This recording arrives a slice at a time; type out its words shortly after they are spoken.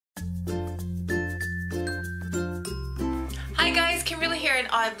Hi guys, Kimberly here and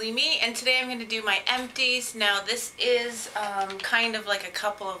Oddly Me, and today I'm going to do my empties. Now this is kind of like a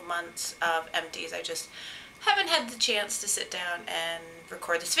couple of months of empties. I just haven't had the chance to sit down and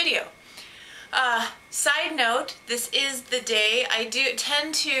record this video. Side note, this is the day I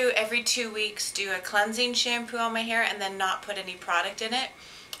tend to every 2 weeks do a cleansing shampoo on my hair and then not put any product in it.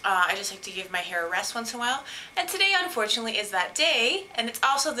 I just like to give my hair a rest once in a while, and today unfortunately is that day, and it's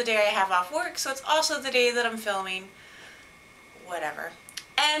also the day I have off work, so it's also the day that I'm filming whatever.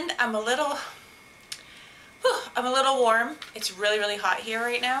 And I'm a little warm. It's really hot here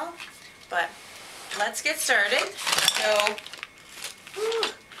right now, but let's get started. So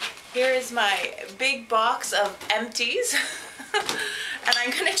here is my big box of empties and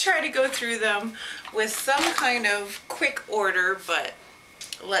I'm gonna try to go through them with some kind of quick order, but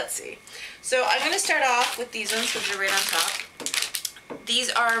let's see. So I'm gonna start off with these ones because they're right on top. These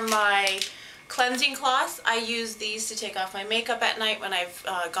are my cleansing cloths. I use these to take off my makeup at night when I've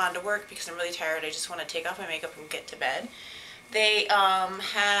gone to work because I'm really tired. I just want to take off my makeup and get to bed. They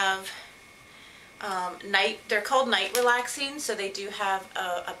they're called night relaxing, so they do have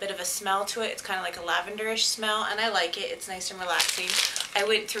a bit of a smell to it. It's kind of like a lavenderish smell, and I like it. It's nice and relaxing. I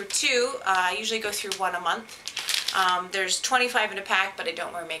went through two. I usually go through one a month. There's 25 in a pack, but I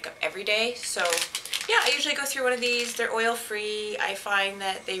don't wear makeup every day, so yeah, I usually go through one of these. They're oil-free. I find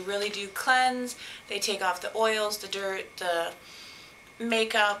that they really do cleanse. They take off the oils, the dirt, the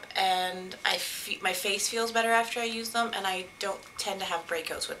makeup, and my face feels better after I use them, and I don't tend to have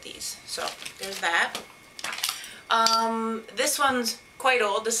breakouts with these. So there's that. This one's quite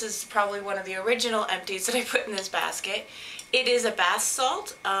old. This is probably one of the original empties that I put in this basket. It is a bath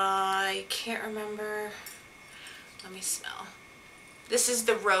salt. I can't remember. Let me smell. This is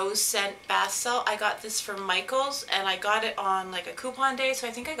the rose scent bath salt. I got this from Michael's, and I got it on like a coupon day, so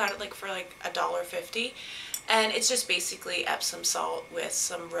I think I got it like for like $1.50. And it's just basically Epsom salt with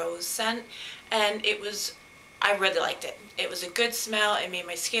some rose scent, and I really liked it. It was a good smell. It made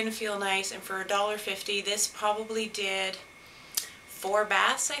my skin feel nice, and for $1.50, this probably did 4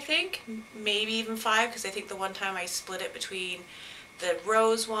 baths, I think, maybe even 5, because I think the one time I split it between the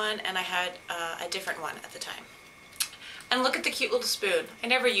rose one and I had a different one at the time. And look at the cute little spoon. I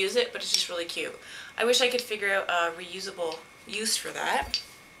never use it, but it's just really cute. I wish I could figure out a reusable use for that.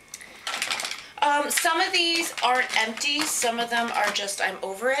 Some of these aren't empty. Some of them are just I'm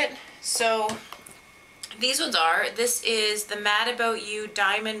over it. So these ones are. This is the Mad About You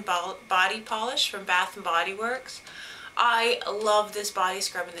Diamond Body Polish from Bath & Body Works. I love this body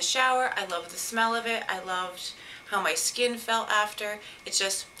scrub in the shower. I love the smell of it. I loved how my skin felt after. It's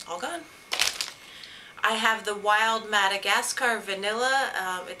just all gone. I have the Wild Madagascar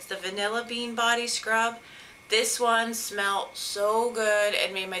Vanilla. It's the Vanilla Bean Body Scrub. This one smelled so good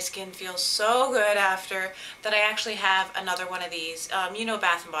and made my skin feel so good after that I actually have another one of these. You know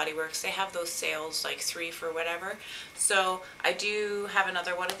Bath & Body Works, they have those sales like 3 for whatever. So I do have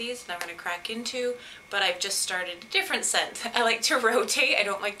another one of these that I'm going to crack into, but I've just started a different scent. I like to rotate. I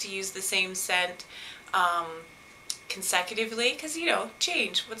don't like to use the same scent consecutively, because you know,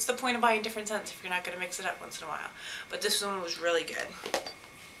 change. What's the point of buying different scents if you're not going to mix it up once in a while? But this one was really good.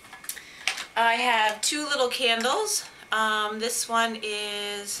 I have 2 little candles. This one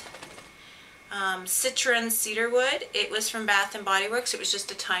is Citron Cedarwood. It was from Bath & Body Works. It was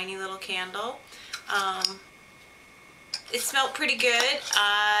just a tiny little candle. It smelled pretty good.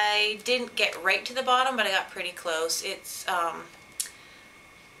 I didn't get right to the bottom, but I got pretty close. It's I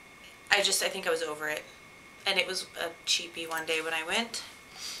think I was over it. And it was a cheapie one day when I went.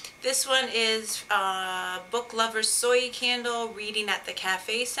 This one is Book Lover's Soy Candle Reading at the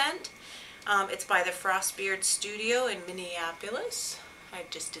Cafe scent. It's by the Frostbeard Studio in Minneapolis. I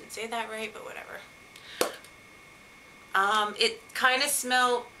just didn't say that right, but whatever. It kind of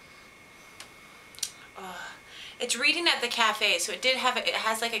smelled, it's Reading at the Cafe, so it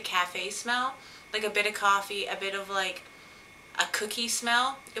has like a cafe smell, like a bit of coffee, a bit of like a cookie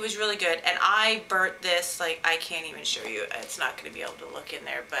smell. It was really good, and I burnt this, like I can't even show you. It's not going to be able to look in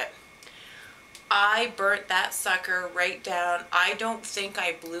there, but I burnt that sucker right down. I don't think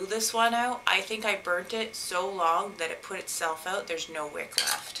I blew this one out. I think I burnt it so long that it put itself out. There's no wick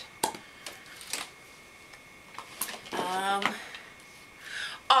left.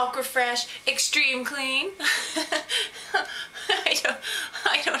 Aquafresh Extreme Clean.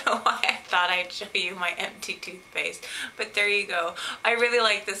 I don't know why I thought I'd show you my empty toothpaste, but there you go. I really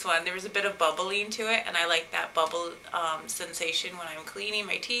like this one. There was a bit of bubbling to it, and I like that bubble sensation when I'm cleaning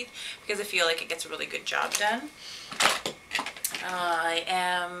my teeth because I feel like it gets a really good job done. I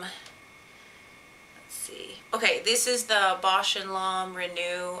am, let's see. Okay, this is the Bausch & Lomb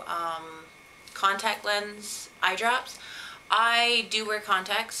Renew contact lens eye drops. I do wear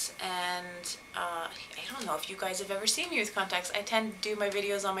contacts, and I don't know if you guys have ever seen me with contacts. I tend to do my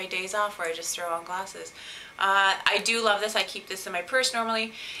videos on my days off where I just throw on glasses. I do love this. I keep this in my purse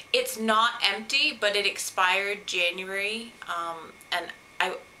normally. It's not empty, but it expired January, and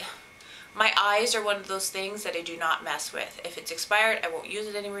my eyes are one of those things that I do not mess with. If it's expired, I won't use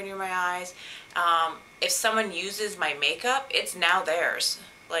it anywhere near my eyes. If someone uses my makeup, it's now theirs.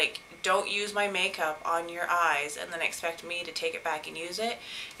 Like, don't use my makeup on your eyes and then expect me to take it back and use it.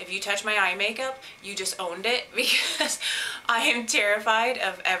 If you touch my eye makeup, you just owned it, because I am terrified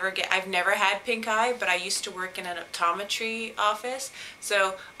of I've never had pink eye, but I used to work in an optometry office.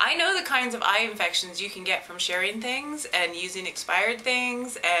 So I know the kinds of eye infections you can get from sharing things and using expired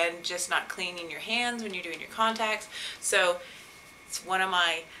things and just not cleaning your hands when you're doing your contacts. So it's one of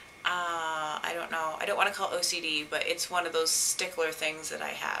my I don't know, I don't want to call it OCD, but it's one of those stickler things that I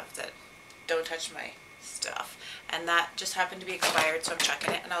have, that don't touch my stuff. And that just happened to be expired, so I'm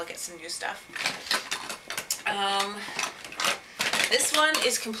chucking it and I'll get some new stuff. This one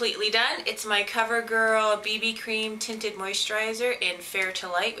is completely done. It's my CoverGirl BB Cream Tinted Moisturizer in Fair to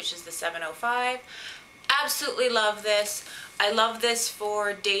Light, which is the 705. Absolutely love this. I love this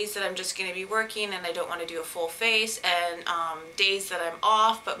for days that I'm just going to be working and I don't want to do a full face, and days that I'm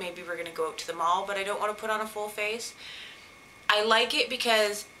off but maybe we're going to go out to the mall but I don't want to put on a full face. I like it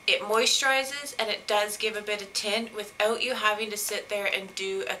because it moisturizes and it does give a bit of tint without you having to sit there and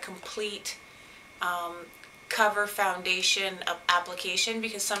do a complete cover foundation application,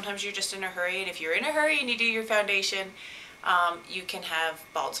 because sometimes you're just in a hurry, and if you're in a hurry and you do your foundation, you can have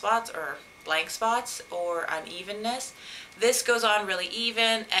bald spots or blank spots or unevenness. This goes on really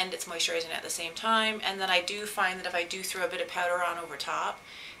even and it's moisturizing at the same time, and then I do find that if I do throw a bit of powder on over top,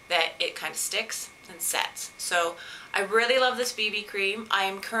 that it kind of sticks and sets. So I really love this BB cream. I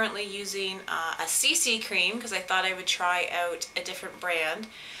am currently using a CC cream because I thought I would try out a different brand.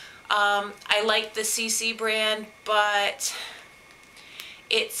 I like the CC brand, but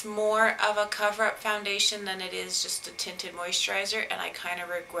it's more of a cover-up foundation than it is just a tinted moisturizer, and I kind of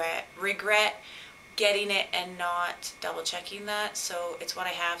regret getting it and not double checking that. So it's what I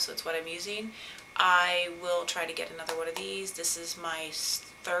have, so it's what I'm using. I will try to get another one of these. This is my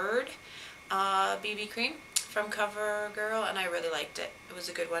third BB cream from CoverGirl, and I really liked it. It was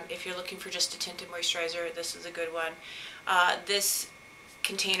a good one. If you're looking for just a tinted moisturizer, this is a good one. This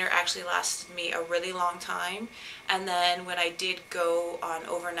container actually lasted me a really long time, and then when I did go on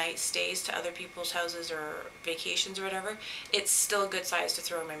overnight stays to other people's houses or vacations or whatever, it's still a good size to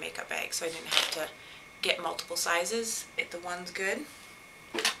throw in my makeup bag, so I didn't have to get multiple sizes. The one's good.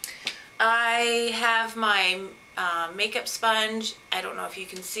 I have my makeup sponge. I don't know if you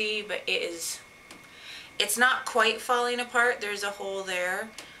can see, but it's not quite falling apart. There's a hole there,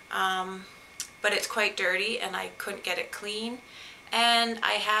 but it's quite dirty and I couldn't get it clean. And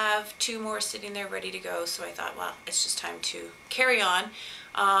I have two more sitting there ready to go, so I thought, well, it's just time to carry on.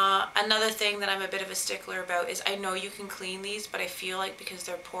 Another thing that I'm a bit of a stickler about is I know you can clean these, but I feel like because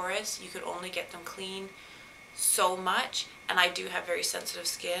they're porous, you could only get them clean so much, and I do have very sensitive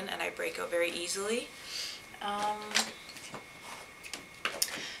skin and I break out very easily.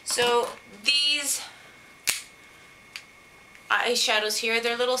 So these eyeshadows here,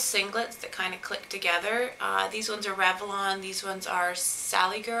 they're little singlets that kind of click together. These ones are Revlon, these ones are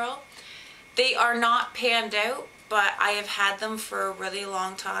Sally Girl. They are not panned out, but I have had them for a really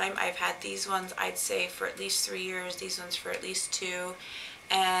long time. I've had these ones, I'd say, for at least 3 years, these ones for at least 2,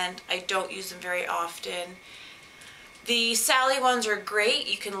 and I don't use them very often. The Sally ones are great,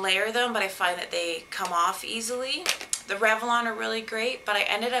 you can layer them, but I find that they come off easily. The Revlon are really great, but I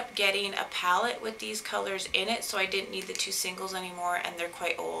ended up getting a palette with these colors in it, so I didn't need the 2 singles anymore, and they're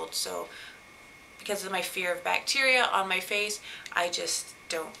quite old. So because of my fear of bacteria on my face, I just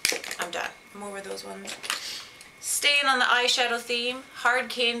don't. I'm done. I'm over those ones. Staying on the eyeshadow theme, Hard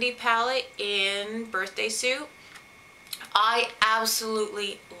Candy palette in Birthday Suit. I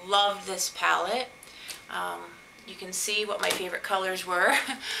absolutely love this palette. You can see what my favorite colors were.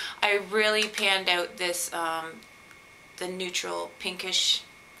 I really panned out this the neutral pinkish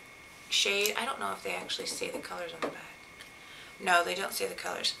shade. I don't know if they actually say the colors on the back. No, they don't say the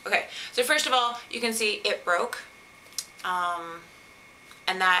colors. Okay, so first of all, you can see it broke.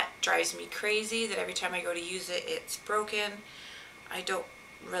 And that drives me crazy that every time I go to use it, it's broken. I don't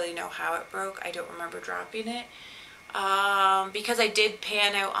really know how it broke. I don't remember dropping it. Because I did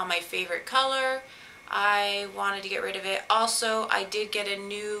pan out on my favorite color, I wanted to get rid of it. Also, I did get a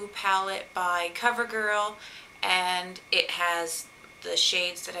new palette by CoverGirl, and it has the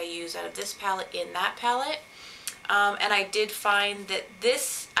shades that I use out of this palette in that palette. And I did find that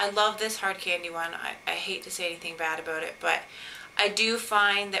this, I love this hard candy one. I hate to say anything bad about it, but I do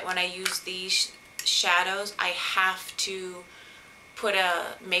find that when I use these shadows, I have to put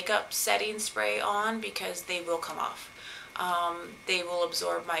a makeup setting spray on because they will come off. They will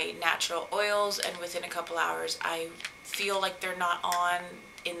absorb my natural oils, and within a couple hours I feel like they're not on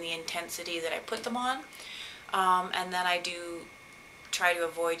in the intensity that I put them on. And then I do try to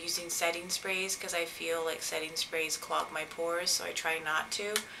avoid using setting sprays because I feel like setting sprays clog my pores, so I try not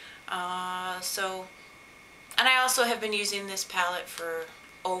to. And I also have been using this palette for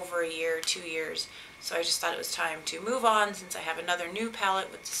over a year, 2 years, so I just thought it was time to move on since I have another new palette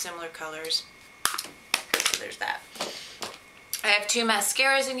with similar colors. So there's that. I have 2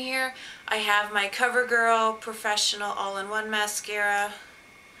 mascaras in here. I have my CoverGirl Professional All-in-One Mascara.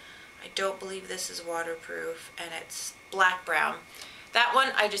 I don't believe this is waterproof, and it's black brown. That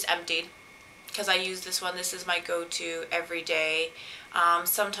one I just emptied because I use this one. This is my go-to every day.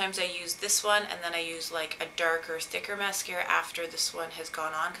 Sometimes I use this one and then I use like a darker, thicker mascara after this one has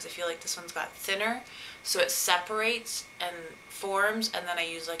gone on because I feel like this one's got thinner, so it separates and forms, and then I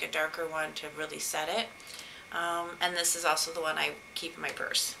use like a darker one to really set it. And this is also the one I keep in my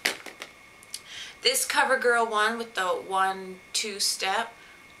purse. This CoverGirl one with the 1-2 step,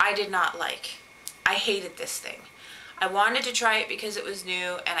 I did not like. I hated this thing. I wanted to try it because it was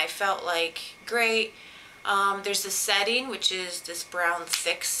new and I felt like, great. There's the setting, which is this brown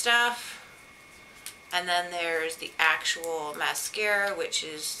thick stuff. And then there's the actual mascara, which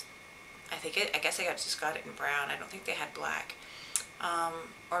is, I guess I just got it in brown. I don't think they had black.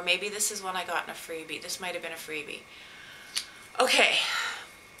 Or maybe this is one I got in a freebie. This might have been a freebie. Okay.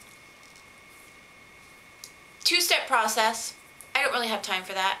 2-step process. I don't really have time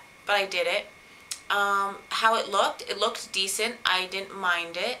for that, but I did it. How it looked decent. I didn't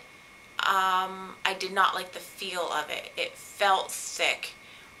mind it. I did not like the feel of it. It felt thick.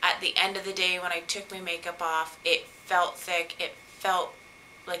 At the end of the day, when I took my makeup off, it felt thick. It felt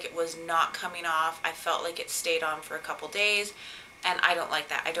like it was not coming off. I felt like it stayed on for a couple days, and I don't like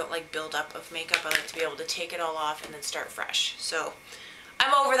that. I don't like buildup of makeup. I like to be able to take it all off and then start fresh. So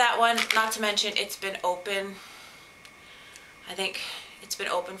I'm over that one. Not to mention it's been open, I think it's been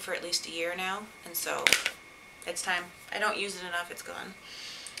open for at least a year now, and so it's time. I don't use it enough. It's gone.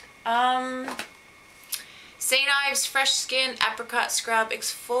 St. Ives Fresh Skin Apricot Scrub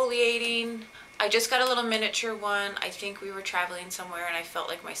Exfoliating. I just got a little miniature one. I think we were traveling somewhere and I felt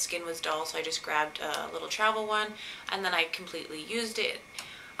like my skin was dull, so I just grabbed a little travel one and then I completely used it.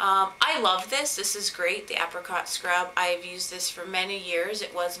 I love this. This is great, the apricot scrub. I've used this for many years.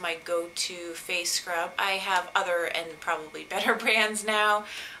 It was my go-to face scrub. I have other and probably better brands now,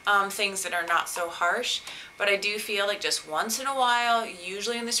 things that are not so harsh, but I do feel like just once in a while,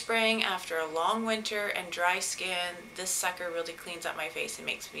 usually in the spring after a long winter and dry skin, this sucker really cleans up my face and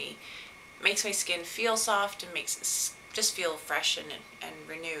makes my skin feel soft and makes it just feel fresh and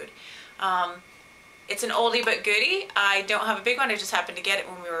renewed. It's an oldie but goodie. I don't have a big one. I just happened to get it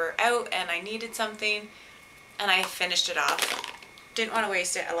when we were out and I needed something and I finished it off. Didn't want to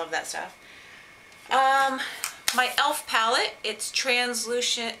waste it. I love that stuff. My e.l.f. palette, it's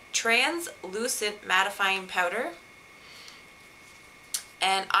translucent mattifying powder.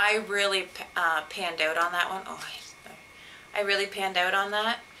 And I really panned out on that one. Oh, I really panned out on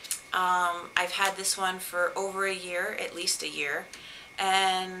that. I've had this one for over a year, at least a year,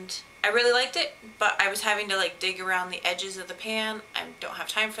 and I really liked it, but I was having to like dig around the edges of the pan. I don't have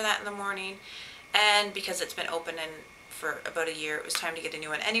time for that in the morning, and because it's been open for about a year, it was time to get a new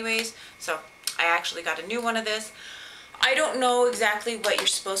one anyways, so I actually got a new one of this. I don't know exactly what you're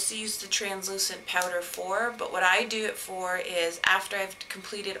supposed to use the translucent powder for, but what I do it for is after I've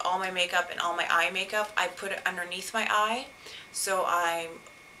completed all my makeup and all my eye makeup, I put it underneath my eye, so I'm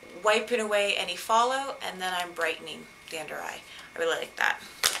wiping away any fallout and then I'm brightening the under eye. I really like that.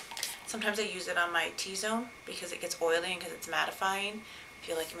 Sometimes I use it on my T-zone because it gets oily and because it's mattifying. I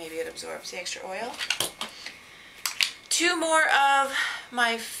feel like maybe it absorbs the extra oil. 2 more of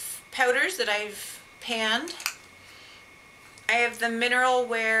my powders that I've panned. I have the Mineral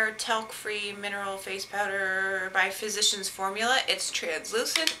Wear Talc-Free Mineral Face Powder by Physicians Formula. It's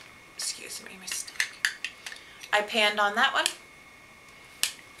translucent. Excuse me, mistake. I panned on that one.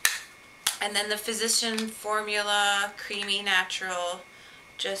 And then the Physician Formula Creamy Natural,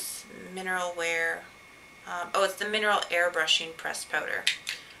 just Mineral Wear. Oh, it's the Mineral Airbrushing Pressed Powder.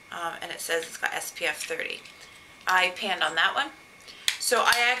 And it says it's got SPF 30. I panned on that one. So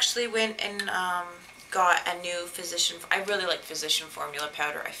I actually went and got a new I really like Physician Formula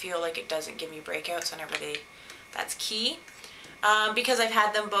powder. I feel like it doesn't give me breakouts, and that's key. Because I've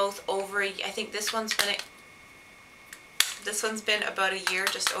had them both over, I think this one's been This one's been about a year,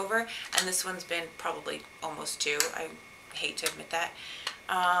 just over, and this one's been probably almost 2. I hate to admit that.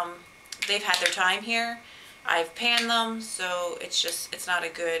 They've had their time here. I've panned them, so it's not a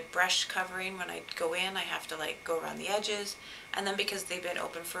good brush covering. When I go in, I have to like go around the edges, and then because they've been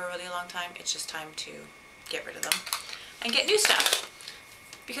open for a really long time, it's just time to get rid of them and get new stuff.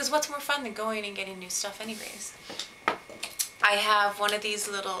 Because what's more fun than going and getting new stuff anyways? I have one of these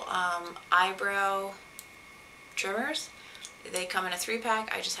little eyebrow trimmers. They come in a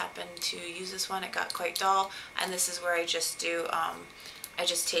 3-pack. I just happened to use this one. It got quite dull, and this is where I just do, I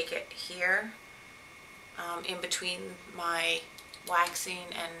just take it here in between my waxing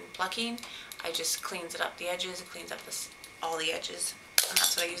and plucking. I just cleans it up the edges. It cleans up all the edges, and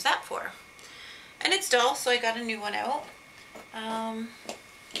that's what I use that for. And it's dull, so I got a new one out. Oh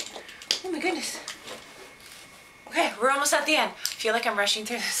my goodness. Okay, we're almost at the end. I feel like I'm rushing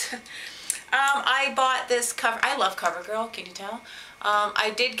through this. I bought this I love CoverGirl, can you tell?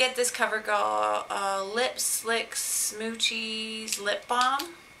 I did get this CoverGirl Lip Slick Smoochies Lip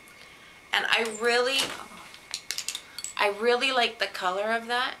Balm. And I really like the color of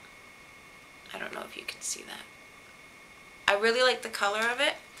that. I don't know if you can see that. I really like the color of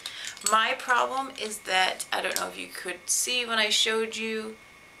it. My problem is that, I don't know if you could see when I showed you,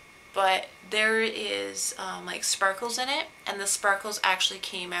 but there is like sparkles in it, and the sparkles actually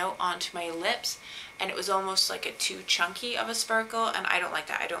came out onto my lips, and it was almost like a too chunky of a sparkle, and I don't like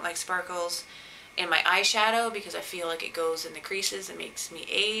that. I don't like sparkles in my eyeshadow because I feel like it goes in the creases and makes me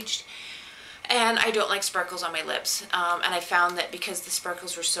aged, and I don't like sparkles on my lips. And I found that because the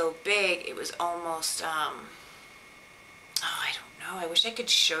sparkles were so big, it was almost, oh, I don't know. I wish I could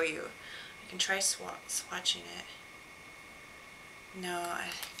show you. I can try swatching it. No, I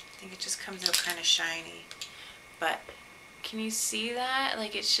think it just comes out kind of shiny, but can you see that?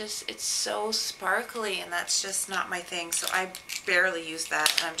 Like, it's so sparkly, and that's just not my thing, so I barely use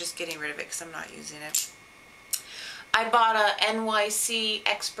that, and I'm just getting rid of it because I'm not using it. I bought a NYC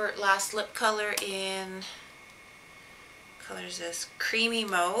Expert Last Lip Color in, what color is this? Creamy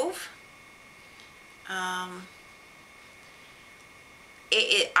Mauve. I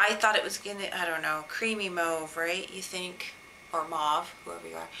thought it was gonna, I don't know, creamy mauve, right? You think? Or mauve, whoever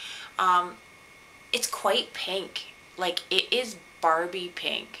you are. It's quite pink. Like, it is Barbie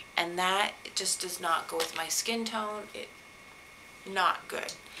pink, and that just does not go with my skin tone. Not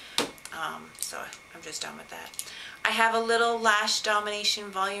good. So I'm just done with that. I have a little Lash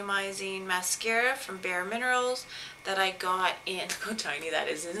Domination Volumizing Mascara from Bare Minerals that I got in, look how tiny that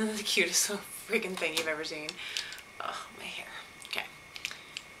is. Isn't it the cutest freaking thing you've ever seen? Oh, my hair. Okay.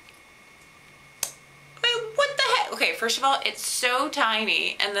 Wait, what the heck? Okay, first of all, it's so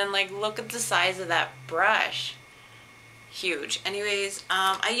tiny, and then like look at the size of that brush. Huge. Anyways,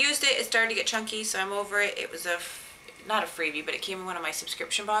 I used it. It started to get chunky, so I'm over it. It was not a freebie, but it came in one of my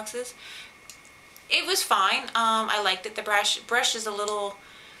subscription boxes. It was fine. I liked it. The brush is a little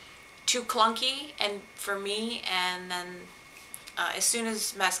too clunky and for me, and then as soon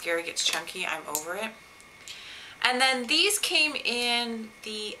as mascara gets chunky, I'm over it. And then these came in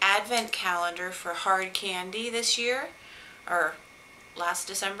the advent calendar for Hard Candy this year, or last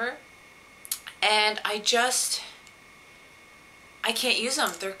December, and I can't use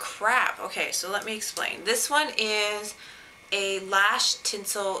them. They're crap. Okay, so let me explain. This one is a Lash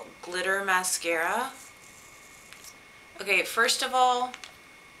Tinsel Glitter Mascara. Okay, first of all,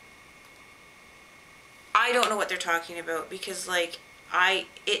 I don't know what they're talking about because like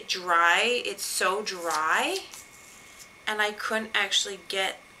it's so dry, and I couldn't actually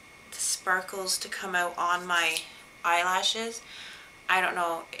get the sparkles to come out on my eyelashes. I don't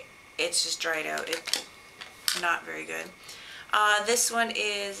know, it's just dried out. It's not very good. This one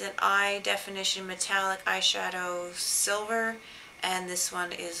is an Eye Definition Metallic Eyeshadow Silver, and this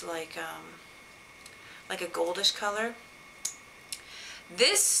one is like a goldish color.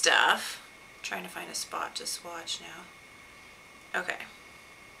 This stuff, I'm trying to find a spot to swatch now. Okay,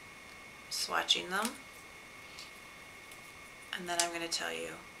 swatching them, and then I'm going to tell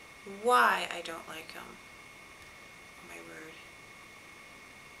you why I don't like them. Oh my word.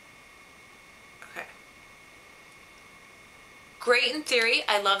 Okay. Great in theory.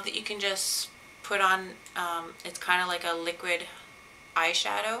 I love that you can just put on, it's kind of like a liquid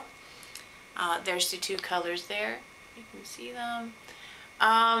eyeshadow. There's the two colors there. You can see them.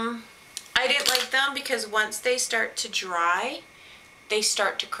 I didn't like them because once they start to dry, they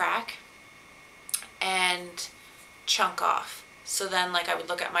start to crack and chunk off. So then like I would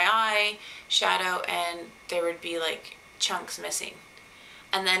look at my eye shadow and there would be like chunks missing.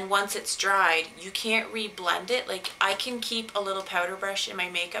 And then once it's dried, you can't reblend it. Like, I can keep a little powder brush in my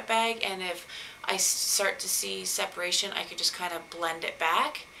makeup bag, and if I start to see separation, I could just kind of blend it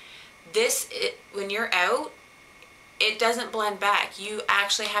back. When you're out, it doesn't blend back. You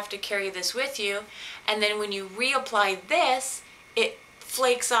actually have to carry this with you, and then when you reapply this, it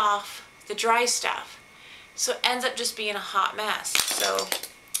flakes off the dry stuff. So it ends up just being a hot mess. So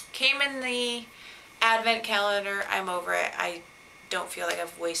came in the advent calendar. I'm over it. I don't feel like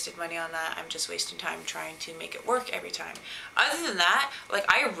I've wasted money on that. I'm just wasting time trying to make it work every time. Other than that, like,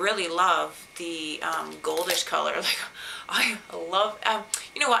 I really love the goldish color. Like, I love,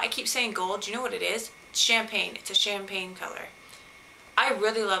 you know what, I keep saying gold. Do you know what it is? It's champagne. It's a champagne color. I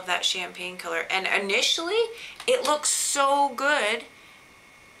really love that champagne color. And initially, it looks so good.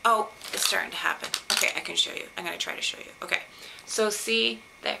 Oh, it's starting to happen. Okay, I can show you. I'm going to try to show you. Okay, so see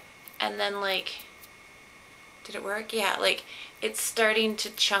there. And then, like, did it work? Yeah, like, it's starting to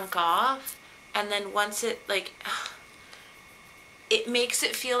chunk off. And then once it, like, it makes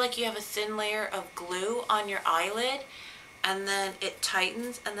it feel like you have a thin layer of glue on your eyelid. And then it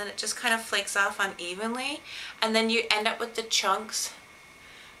tightens, and then it just kind of flakes off unevenly. And then you end up with the chunks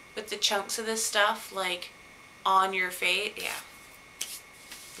of this stuff, like, on your face. Yeah.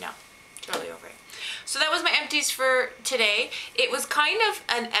 No, totally over it. So that was my empties for today. It was kind of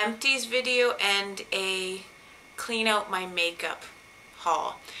an empties video and a clean out my makeup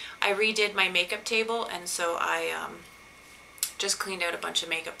haul. I redid my makeup table, and so I just cleaned out a bunch of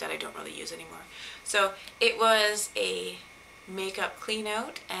makeup that I don't really use anymore. So it was a makeup clean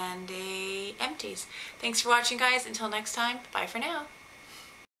out and a empties. Thanks for watching, guys. Until next time, bye for now.